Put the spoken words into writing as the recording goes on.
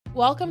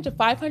Welcome to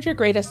 500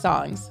 Greatest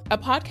Songs, a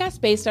podcast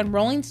based on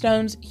Rolling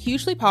Stone's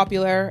hugely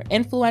popular,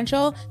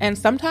 influential, and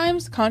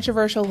sometimes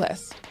controversial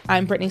list.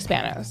 I'm Brittany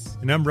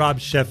Spanos. And I'm Rob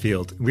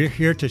Sheffield. We're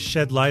here to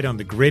shed light on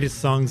the greatest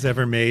songs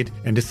ever made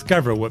and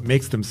discover what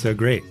makes them so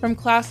great. From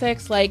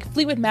classics like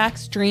Fleetwood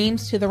Mac's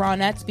Dreams to the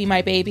Ronettes' Be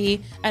My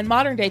Baby, and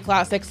modern-day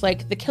classics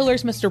like The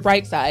Killers' Mr.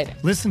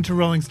 Brightside. Listen to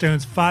Rolling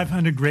Stone's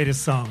 500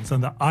 Greatest Songs on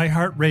the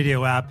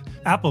iHeartRadio app,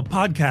 Apple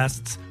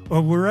Podcasts,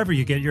 or wherever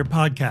you get your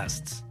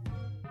podcasts.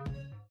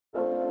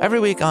 Every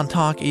week on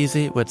Talk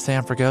Easy with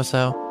Sam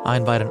Fragoso, I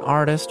invite an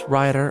artist,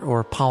 writer,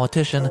 or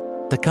politician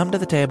to come to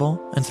the table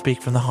and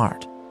speak from the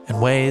heart in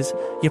ways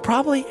you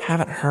probably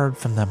haven't heard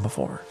from them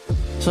before.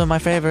 Some of my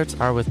favorites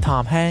are with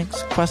Tom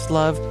Hanks,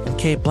 Questlove, and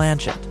Cate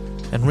Blanchett.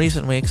 In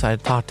recent weeks, I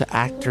talked to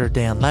actor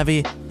Dan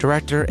Levy,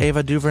 director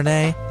Ava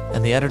DuVernay,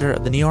 and the editor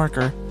of The New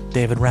Yorker,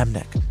 David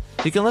Remnick.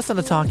 You can listen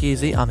to Talk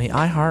Easy on the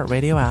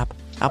iHeartRadio app,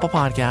 Apple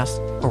Podcasts,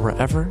 or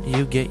wherever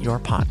you get your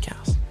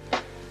podcasts.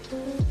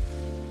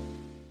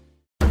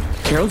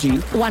 Karol G,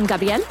 Juan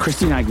Gabriel,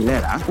 Christina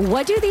Aguilera.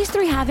 What do these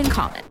three have in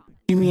common?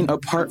 You mean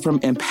apart from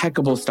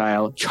impeccable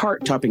style,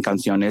 chart-topping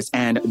canciones,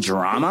 and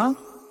drama?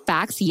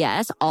 Facts,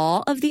 yes,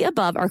 all of the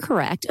above are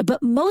correct,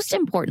 but most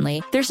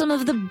importantly, they're some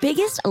of the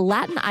biggest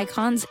Latin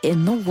icons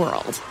in the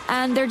world.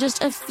 And they're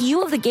just a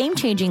few of the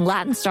game-changing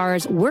Latin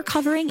stars we're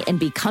covering in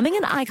Becoming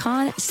an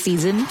Icon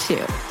Season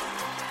 2.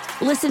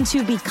 Listen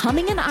to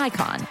Becoming an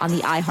Icon on the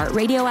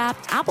iHeartRadio app,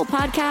 Apple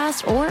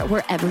Podcasts, or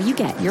wherever you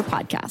get your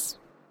podcasts.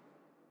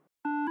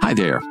 Hi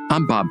there,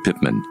 I'm Bob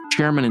Pittman,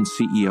 Chairman and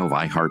CEO of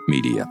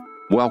iHeartMedia.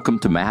 Welcome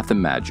to Math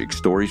and Magic,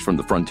 Stories from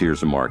the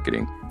Frontiers of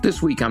Marketing.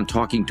 This week I'm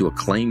talking to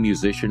acclaimed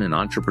musician and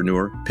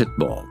entrepreneur,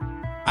 Pitbull.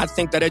 I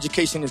think that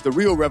education is the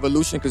real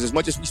revolution because as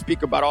much as we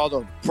speak about all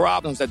the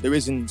problems that there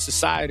is in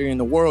society and in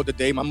the world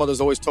today, my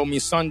mother's always told me,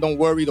 son, don't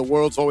worry, the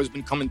world's always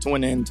been coming to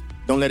an end.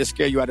 Don't let it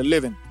scare you out of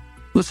living.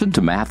 Listen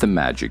to Math and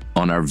Magic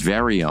on our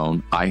very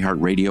own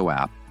iHeartRadio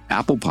app,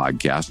 Apple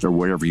Podcast, or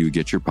wherever you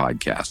get your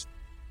podcasts.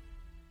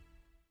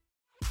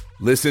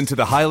 Listen to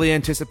the highly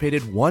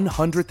anticipated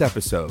 100th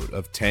episode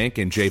of Tank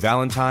and Jay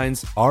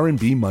Valentine's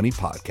R&B Money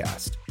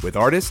Podcast with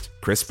artist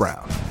Chris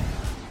Brown.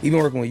 Even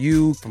working with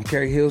you, from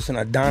Carrie Hilson,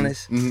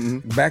 Adonis,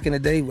 back in the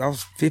day, I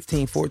was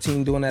 15,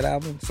 14 doing that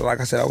album. So like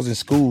I said, I was in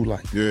school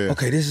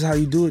okay, this is how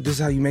you do it. This is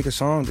how you make a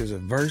song. There's a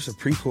verse, a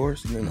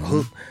pre-chorus, and then a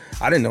hook.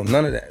 I didn't know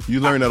none of that. You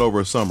learned that over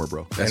a summer,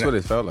 bro. That's what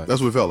it felt like. That's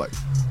what it felt like.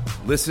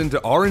 Listen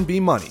to R&B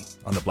Money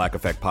on the Black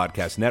Effect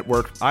Podcast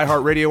Network,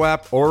 iHeartRadio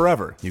app, or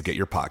wherever you get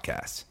your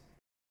podcasts.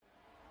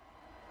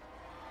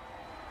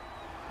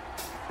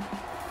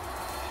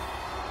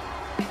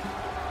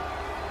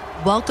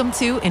 Welcome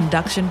to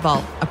Induction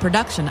Vault, a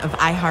production of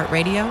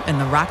iHeartRadio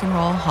and the Rock and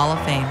Roll Hall of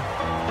Fame.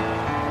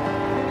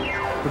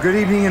 Well, good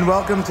evening and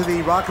welcome to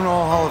the Rock and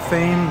Roll Hall of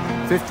Fame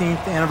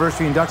 15th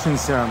Anniversary Induction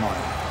Ceremony.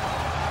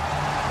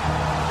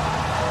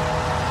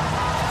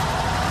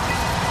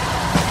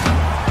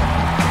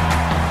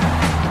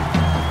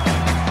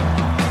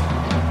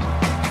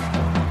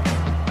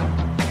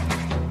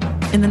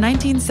 In the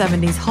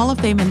 1970s, Hall of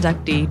Fame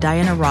inductee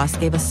Diana Ross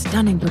gave a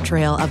stunning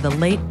portrayal of the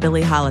late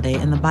Billie Holiday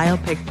in the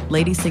biopic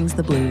Lady Sings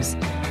the Blues,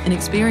 an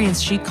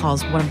experience she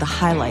calls one of the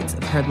highlights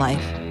of her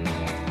life.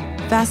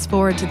 Fast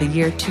forward to the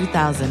year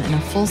 2000 in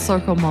a full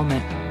circle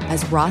moment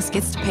as Ross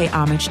gets to pay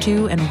homage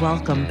to and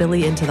welcome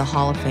Billie into the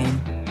Hall of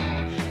Fame.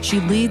 She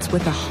leads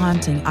with a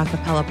haunting a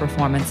cappella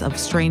performance of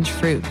Strange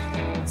Fruit,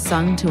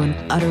 sung to an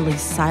utterly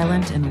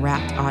silent and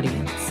rapt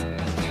audience.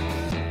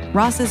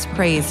 Ross's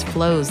praise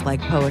flows like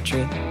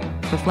poetry,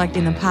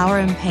 reflecting the power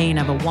and pain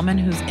of a woman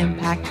whose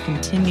impact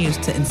continues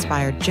to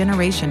inspire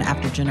generation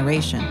after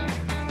generation,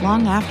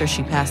 long after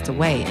she passed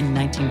away in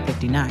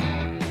 1959.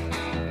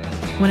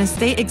 When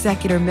estate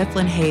executor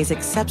Mifflin Hayes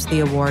accepts the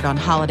award on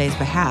Holiday's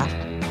behalf,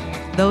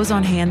 those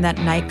on hand that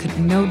night could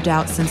no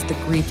doubt sense the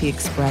grief he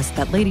expressed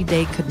that Lady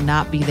Day could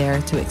not be there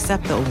to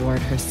accept the award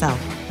herself.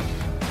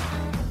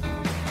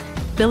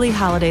 Billie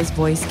Holiday's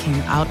voice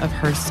came out of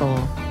her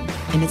soul,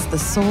 and it's the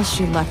soul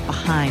she left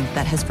behind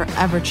that has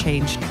forever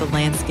changed the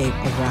landscape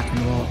of rock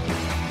and roll.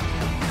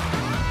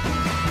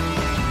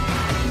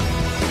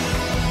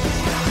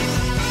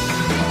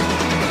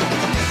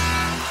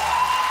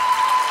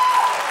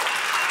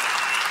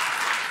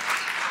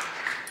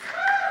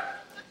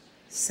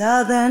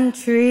 Southern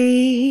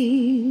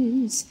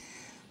trees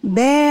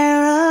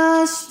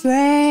bear a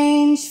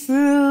strange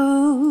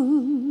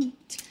fruit,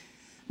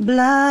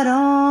 blood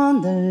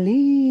on the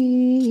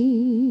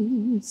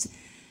leaves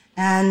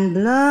and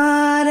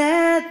blood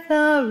at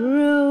the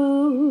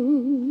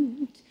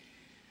root.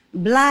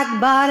 Black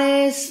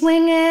bodies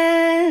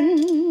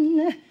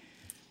swinging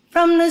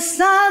from the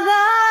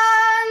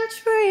southern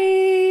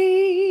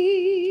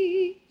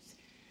trees,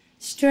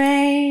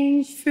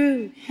 strange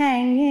fruit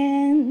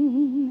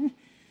hanging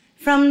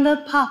from the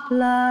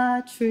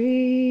poplar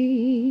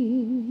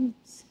trees.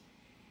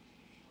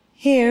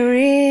 Here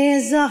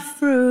is a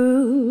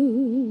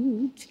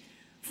fruit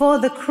for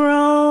the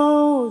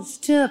crows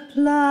to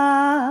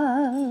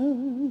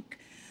pluck,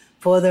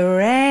 for the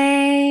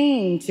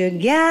rain to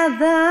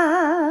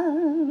gather,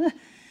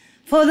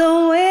 for the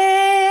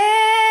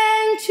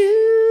wind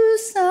to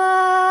suck,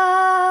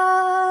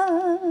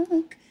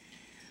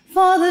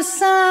 for the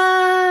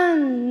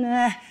sun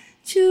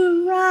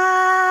to rise,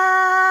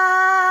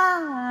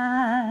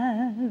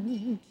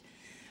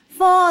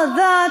 for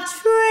the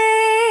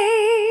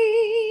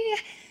tree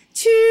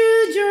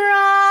to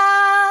drop.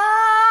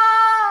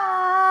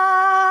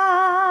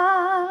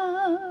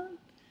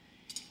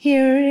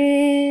 Here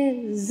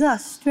is a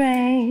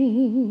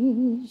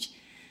strange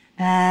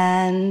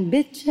and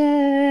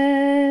bitter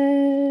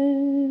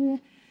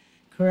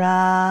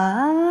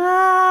cry.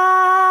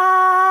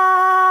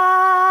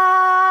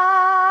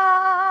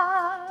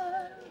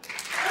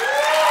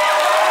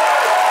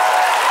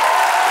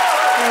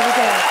 There we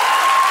go.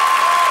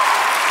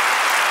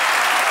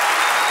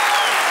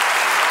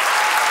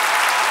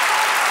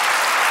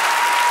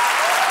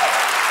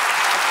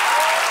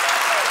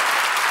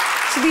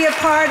 To be a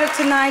part of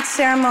tonight's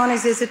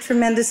ceremonies is a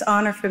tremendous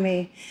honor for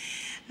me.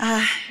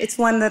 It's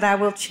one that I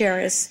will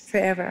cherish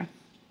forever.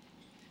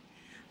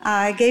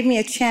 It gave me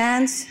a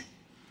chance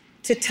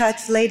to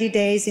touch Lady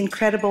Day's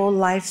incredible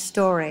life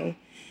story,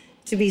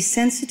 to be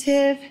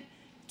sensitive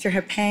to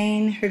her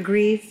pain, her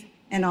grief,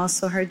 and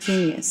also her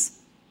genius.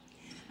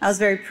 I was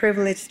very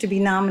privileged to be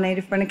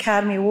nominated for an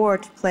Academy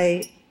Award to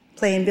play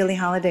in Billie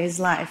Holiday's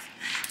life.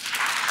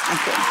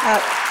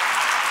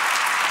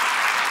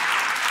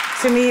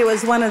 To me, it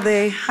was one of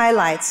the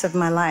highlights of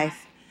my life.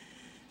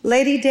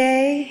 Lady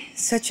Day,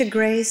 such a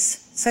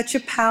grace, such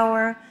a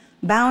power,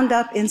 bound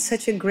up in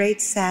such a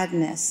great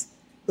sadness.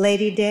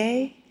 Lady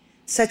Day,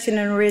 such an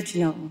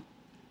original,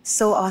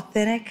 so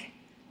authentic,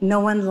 no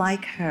one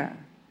like her.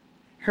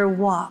 Her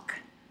walk,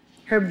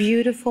 her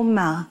beautiful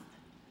mouth,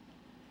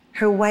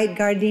 her white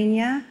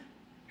gardenia,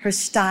 her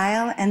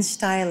style and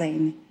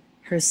styling,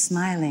 her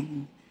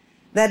smiling,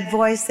 that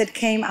voice that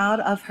came out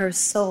of her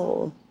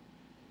soul.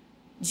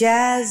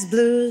 Jazz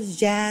blues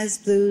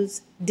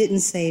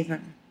didn't save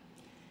her.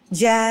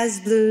 Jazz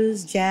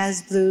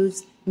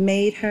blues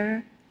made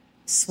her,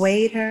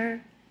 swayed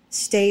her,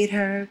 stayed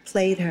her,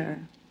 played her.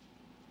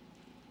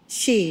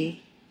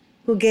 She,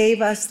 who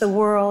gave us the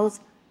world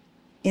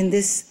in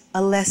this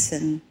a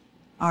lesson,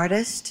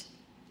 artist,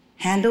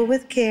 handle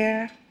with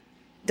care,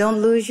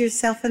 don't lose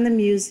yourself in the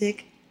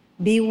music,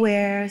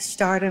 beware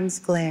stardom's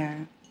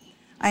glare.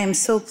 I am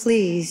so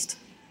pleased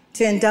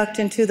to induct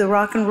into the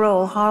Rock and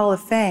Roll Hall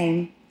of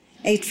Fame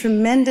a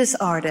tremendous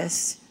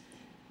artist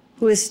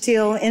who is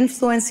still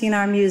influencing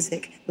our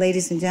music.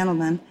 Ladies and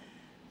gentlemen,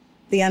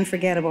 the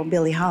unforgettable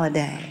Billie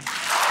Holiday.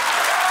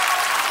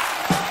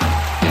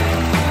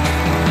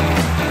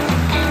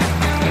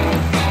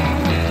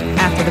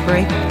 After the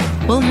break,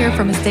 we'll hear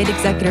from estate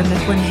executive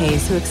Mifflin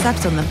Hayes, who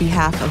accepts on the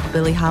behalf of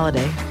Billie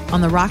Holiday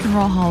on the Rock and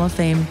Roll Hall of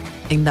Fame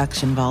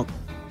induction vault.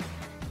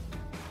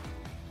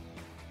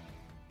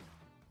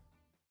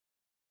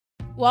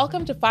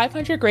 Welcome to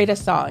 500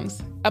 Greatest Songs,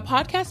 a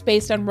podcast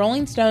based on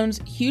Rolling Stone's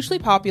hugely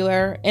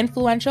popular,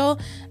 influential,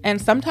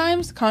 and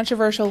sometimes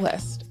controversial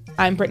list.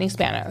 I'm Brittany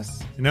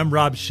Spanos. And I'm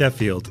Rob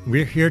Sheffield.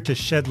 We're here to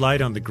shed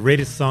light on the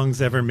greatest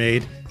songs ever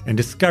made and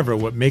discover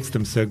what makes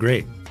them so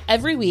great.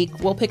 Every week,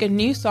 we'll pick a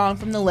new song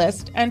from the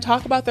list and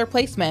talk about their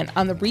placement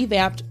on the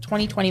revamped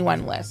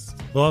 2021 list.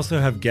 We'll also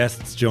have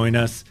guests join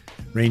us,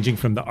 ranging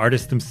from the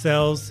artists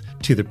themselves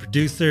to the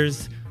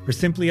producers, or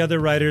simply other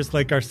writers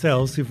like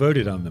ourselves who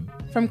voted on them.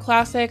 From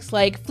classics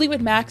like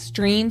Fleetwood Mac's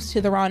Dreams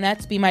to the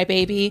Ronettes' Be My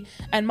Baby,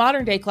 and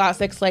modern-day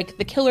classics like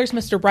The Killer's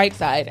Mr.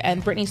 Brightside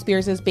and Britney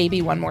Spears'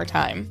 Baby One More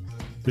Time.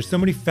 There's so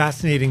many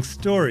fascinating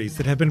stories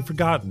that have been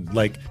forgotten,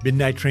 like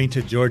Midnight Train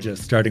to Georgia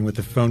starting with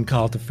a phone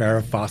call to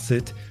Farrah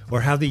Fawcett,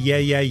 or how the Yeah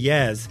Yeah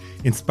Yeahs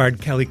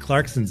inspired Kelly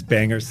Clarkson's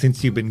banger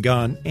Since You've Been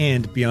Gone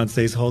and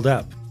Beyoncé's Hold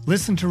Up.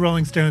 Listen to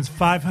Rolling Stone's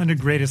 500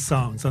 Greatest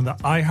Songs on the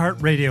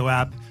iHeartRadio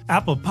app,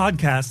 Apple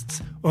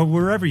Podcasts, or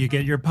wherever you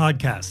get your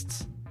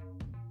podcasts.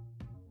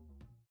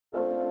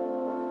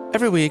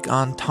 Every week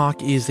on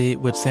Talk Easy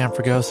with Sam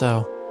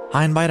Fragoso,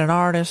 I invite an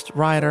artist,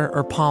 writer,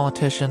 or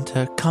politician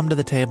to come to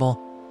the table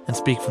and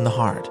speak from the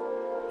heart,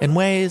 in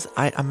ways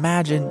I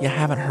imagine you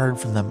haven't heard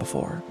from them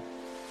before.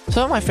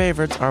 Some of my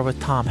favorites are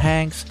with Tom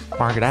Hanks,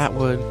 Margaret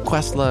Atwood,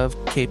 Questlove,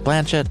 Cate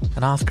Blanchett,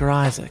 and Oscar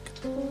Isaac.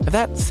 If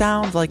that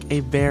sounds like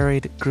a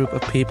varied group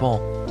of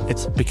people,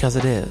 it's because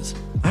it is.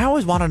 I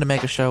always wanted to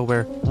make a show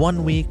where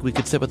one week we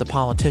could sit with a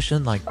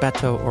politician like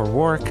Beto or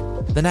Rourke,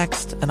 the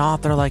next an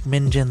author like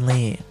Min Jin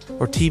Lee,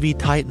 or TV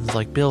titans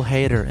like Bill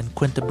Hader and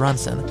Quinta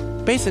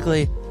Brunson.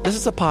 Basically, this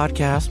is a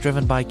podcast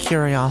driven by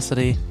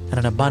curiosity and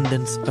an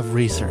abundance of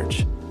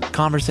research.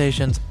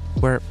 Conversations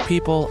where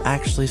people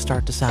actually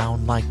start to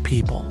sound like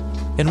people.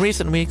 In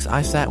recent weeks,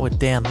 I sat with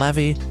Dan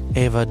Levy,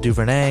 Ava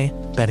DuVernay,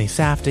 Benny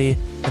Safdie,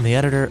 and the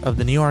editor of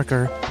The New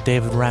Yorker,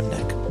 David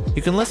Remnick.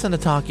 You can listen to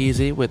Talk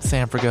Easy with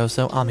Sam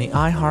Fragoso on the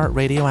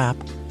iHeartRadio app,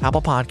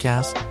 Apple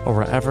Podcasts, or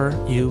wherever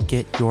you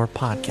get your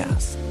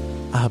podcasts.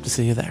 I hope to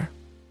see you there.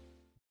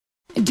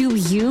 Do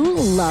you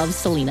love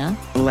Selena?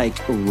 Like,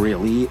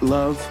 really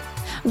love?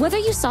 Whether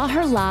you saw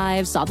her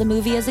live, saw the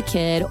movie as a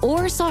kid,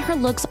 or saw her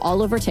looks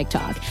all over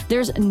TikTok,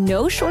 there's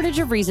no shortage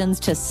of reasons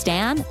to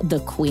stan the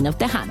Queen of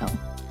Tejano.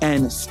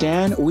 And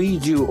Stan, we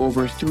do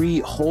over 3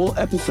 whole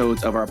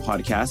episodes of our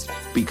podcast,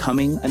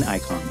 Becoming an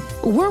Icon.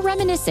 We're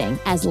reminiscing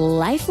as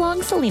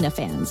lifelong Selena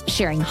fans,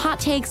 sharing hot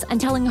takes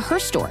and telling her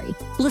story.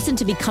 Listen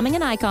to Becoming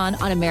an Icon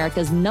on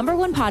America's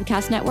 #1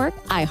 podcast network,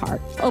 iHeart.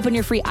 Open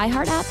your free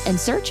iHeart app and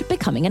search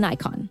Becoming an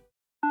Icon.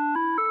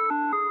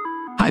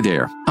 Hi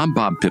there, I'm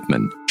Bob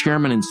Pittman,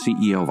 Chairman and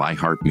CEO of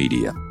iHeart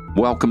Media.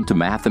 Welcome to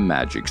Math and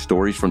Magic,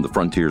 Stories from the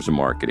Frontiers of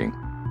Marketing.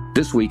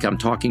 This week, I'm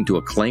talking to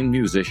acclaimed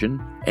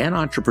musician and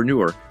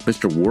entrepreneur,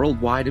 Mr.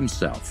 Worldwide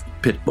himself,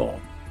 Pitbull.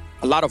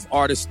 A lot of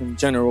artists in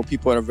general,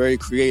 people that are very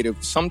creative,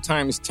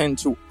 sometimes tend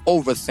to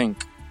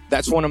overthink.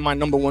 That's one of my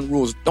 #1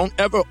 rules. Don't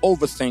ever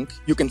overthink.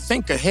 You can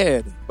think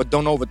ahead, but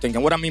don't overthink.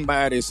 And what I mean by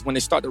that is when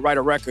they start to write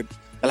a record,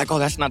 they're like, oh,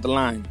 that's not the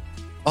line.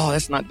 Oh,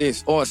 that's not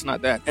this. Oh, it's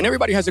not that. And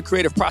everybody has a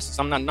creative process.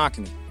 I'm not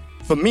knocking it.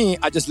 For me,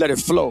 I just let it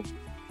flow.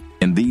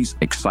 In these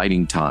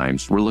exciting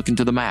times, we're looking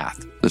to the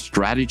math, the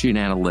strategy and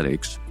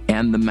analytics,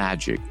 and the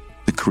magic,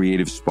 the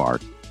creative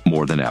spark,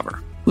 more than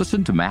ever.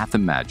 Listen to Math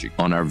and Magic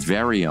on our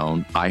very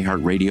own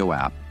iHeartRadio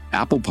app,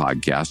 Apple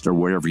Podcast, or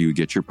wherever you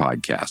get your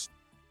podcasts.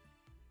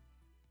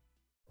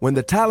 When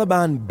the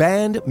Taliban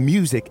banned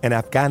music in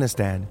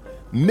Afghanistan,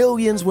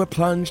 millions were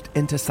plunged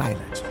into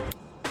silence.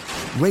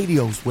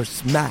 Radios were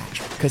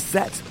smashed,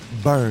 cassettes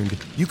burned.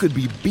 You could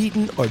be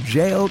beaten or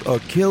jailed or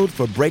killed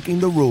for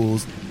breaking the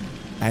rules.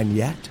 And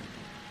yet,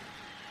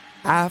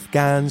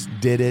 Afghans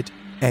did it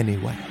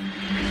anyway.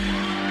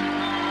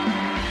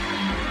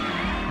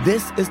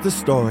 This is the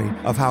story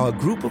of how a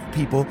group of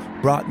people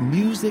brought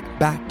music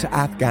back to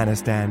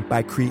Afghanistan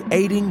by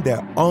creating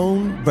their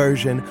own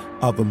version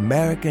of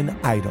American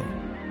Idol.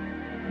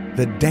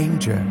 The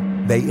danger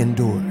they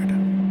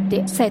endured.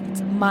 They said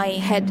my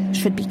head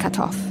should be cut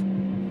off.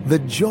 The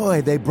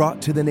joy they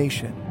brought to the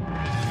nation.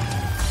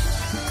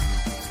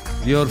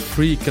 You're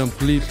free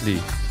completely.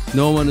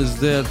 No one is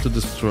there to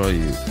destroy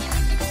you.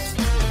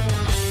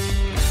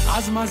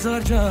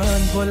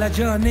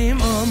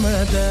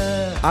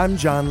 I'm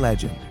John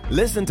Legend.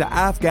 Listen to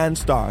Afghan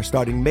Star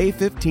starting May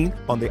 15th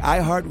on the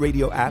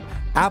iHeartRadio app,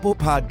 Apple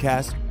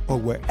Podcasts, or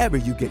wherever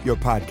you get your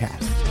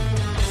podcasts.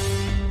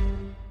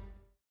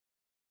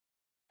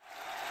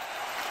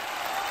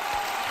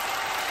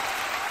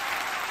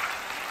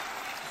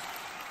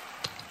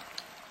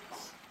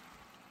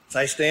 As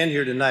I stand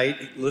here tonight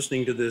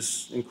listening to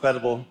this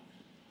incredible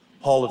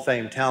Hall of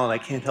Fame talent, I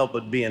can't help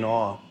but be in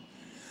awe.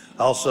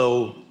 I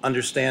also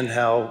understand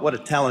what a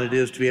talent it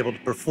is to be able to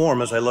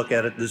perform as I look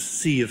at it, this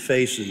sea of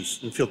faces,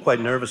 and feel quite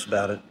nervous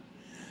about it.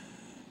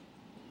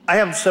 I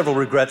have several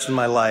regrets in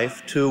my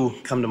life.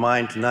 2 come to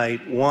mind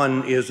tonight.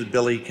 One is that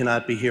Billie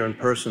cannot be here in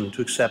person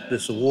to accept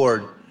this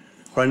award,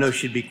 for I know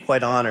she'd be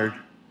quite honored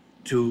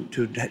to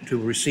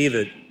receive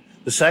it.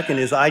 The second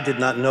is I did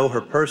not know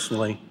her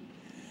personally.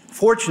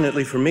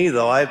 Fortunately for me,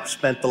 though, I've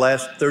spent the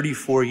last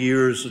 34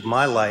 years of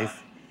my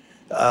life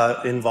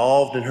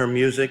involved in her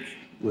music,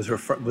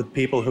 with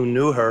people who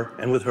knew her,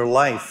 and with her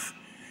life.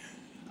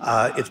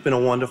 It's been a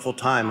wonderful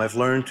time. I've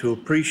learned to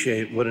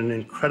appreciate what an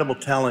incredible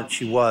talent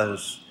she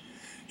was.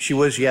 She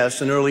was,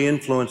 yes, an early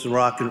influence for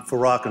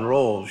rock and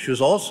roll. She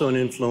was also an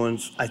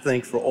influence, I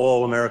think, for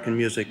all American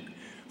music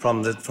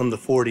from the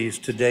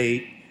 40s to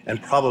date, and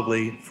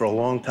probably for a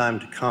long time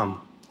to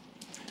come.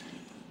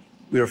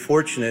 We are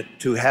fortunate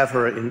to have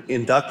her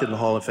inducted in the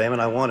Hall of Fame,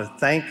 and I want to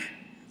thank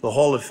the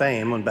Hall of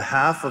Fame on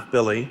behalf of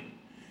Billie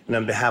and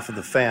on behalf of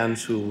the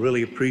fans who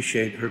really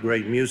appreciate her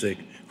great music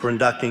for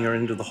inducting her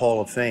into the Hall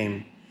of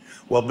Fame.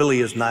 While Billie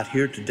is not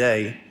here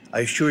today, I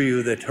assure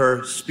you that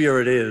her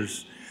spirit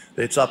is,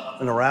 that it's up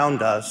and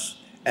around us,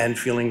 and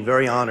feeling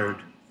very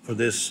honored for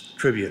this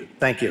tribute.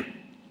 Thank you.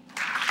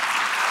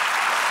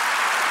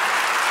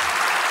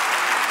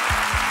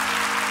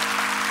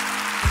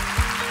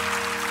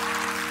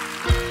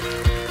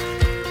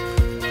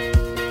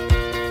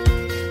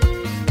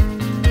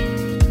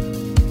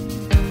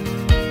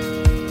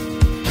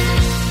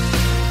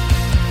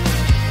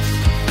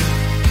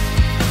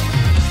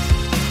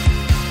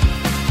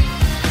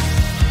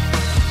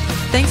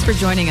 Thanks for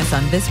joining us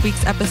on this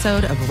week's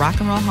episode of Rock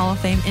and Roll Hall of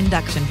Fame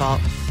Induction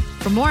Vault.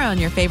 For more on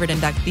your favorite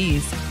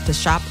inductees, to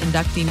shop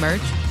inductee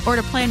merch, or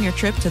to plan your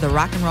trip to the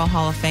Rock and Roll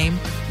Hall of Fame,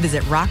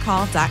 visit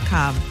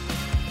rockhall.com.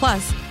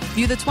 Plus,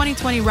 view the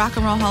 2020 Rock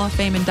and Roll Hall of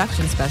Fame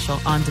induction special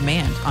on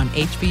demand on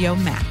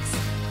HBO Max.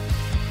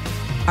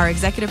 Our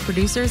executive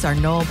producers are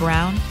Noel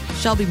Brown,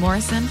 Shelby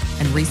Morrison,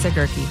 and Risa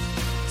Gerke.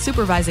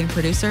 Supervising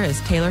producer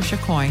is Taylor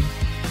Chacoin.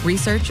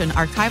 Research and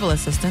archival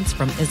assistance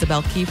from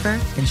Isabel Kiefer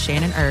and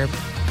Shannon Erb.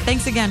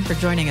 Thanks again for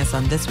joining us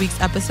on this week's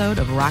episode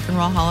of Rock and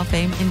Roll Hall of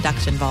Fame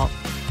Induction Vault.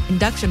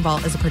 Induction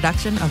Vault is a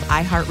production of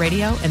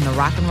iHeartRadio and the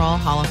Rock and Roll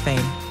Hall of Fame.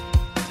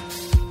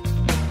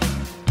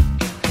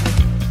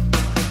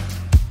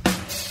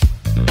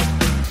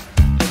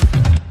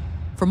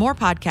 For more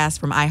podcasts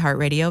from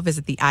iHeartRadio,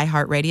 visit the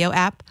iHeartRadio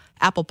app,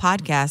 Apple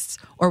Podcasts,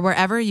 or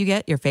wherever you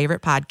get your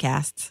favorite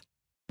podcasts.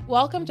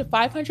 Welcome to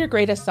 500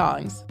 Greatest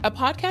Songs, a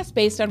podcast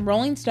based on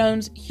Rolling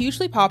Stone's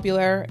hugely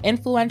popular,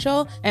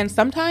 influential, and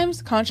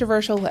sometimes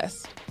controversial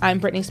list. I'm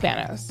Brittany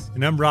Spanos.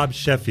 And I'm Rob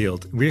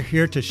Sheffield. We're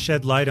here to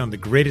shed light on the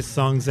greatest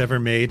songs ever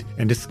made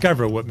and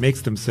discover what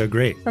makes them so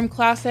great. From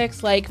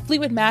classics like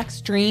Fleetwood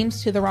Mac's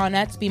Dreams to the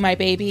Ronettes' Be My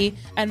Baby,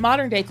 and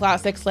modern-day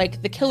classics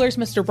like The Killer's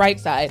Mr.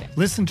 Brightside.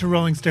 Listen to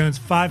Rolling Stone's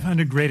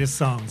 500 Greatest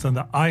Songs on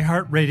the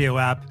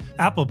iHeartRadio app,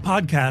 Apple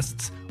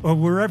Podcasts, or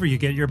wherever you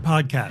get your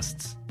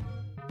podcasts.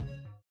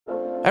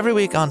 Every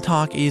week on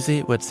Talk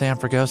Easy with Sam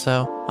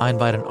Fragoso, I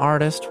invite an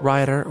artist,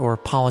 writer, or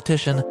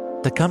politician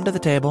to come to the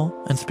table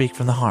and speak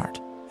from the heart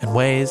in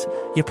ways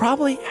you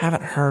probably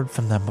haven't heard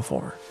from them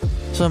before.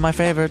 Some of my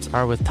favorites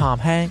are with Tom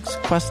Hanks,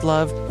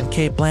 Questlove, and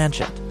Cate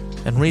Blanchett.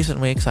 In recent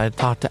weeks, I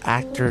talked to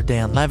actor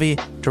Dan Levy,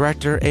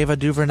 director Ava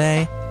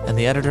DuVernay, and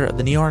the editor of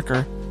The New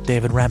Yorker,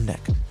 David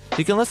Remnick.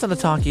 You can listen to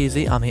Talk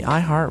Easy on the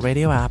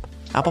iHeartRadio app,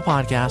 Apple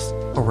Podcasts,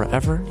 or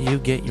wherever you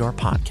get your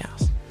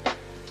podcasts.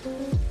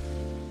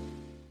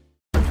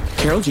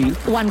 Karol G,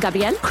 Juan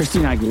Gabriel,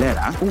 Christina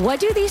Aguilera. What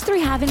do these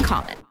three have in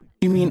common?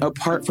 You mean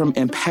apart from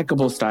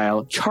impeccable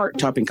style,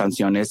 chart-topping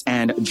canciones,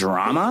 and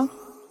drama?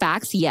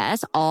 Facts,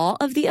 yes, all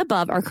of the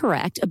above are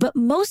correct, but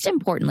most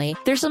importantly,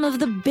 they're some of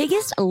the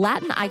biggest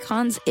Latin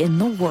icons in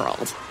the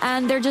world.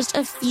 And they're just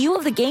a few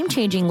of the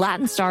game-changing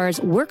Latin stars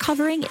we're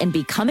covering in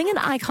Becoming an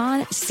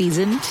Icon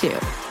Season 2.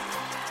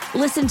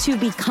 Listen to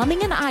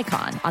Becoming an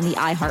Icon on the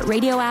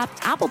iHeartRadio app,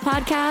 Apple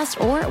Podcasts,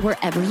 or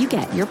wherever you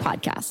get your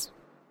podcasts.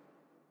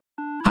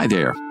 Hi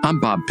there, I'm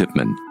Bob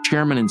Pittman,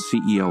 Chairman and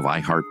CEO of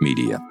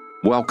iHeartMedia.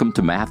 Welcome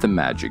to Math and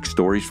Magic,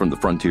 Stories from the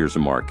Frontiers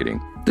of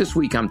Marketing. This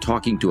week I'm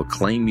talking to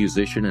acclaimed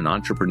musician and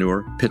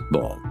entrepreneur,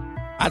 Pitbull.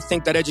 I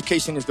think that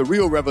education is the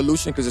real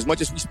revolution, because as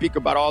much as we speak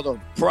about all the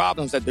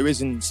problems that there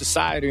is in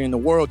society and the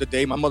world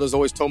today, my mother's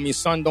always told me,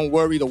 son, don't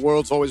worry, the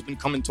world's always been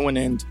coming to an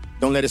end.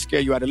 Don't let it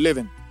scare you out of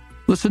living.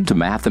 Listen to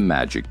Math and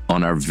Magic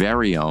on our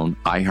very own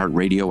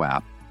iHeartRadio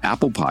app,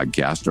 Apple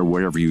Podcast, or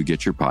wherever you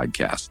get your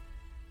podcasts.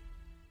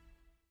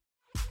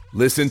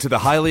 Listen to the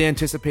highly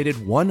anticipated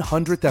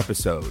 100th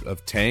episode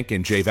of Tank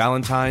and Jay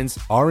Valentine's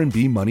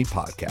R&B Money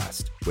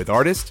Podcast with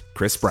artist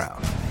Chris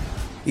Brown.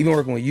 Even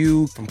working with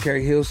you, from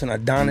Carrie Hilson,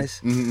 Adonis.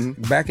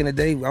 Back in the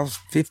day, I was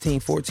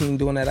 15, 14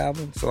 doing that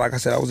album. So like I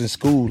said, I was in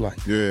school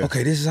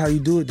okay, this is how you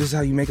do it. This is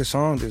how you make a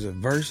song. There's a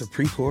verse, a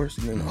pre-chorus,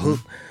 and then a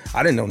hook.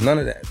 I didn't know none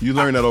of that. You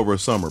learned that over a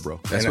summer, bro.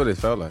 That's what it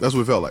felt like. That's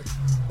what it felt like.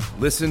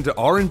 Listen to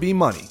R&B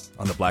Money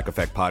on the Black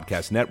Effect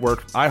Podcast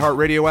Network,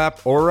 iHeartRadio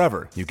app, or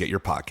wherever you get your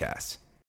podcasts.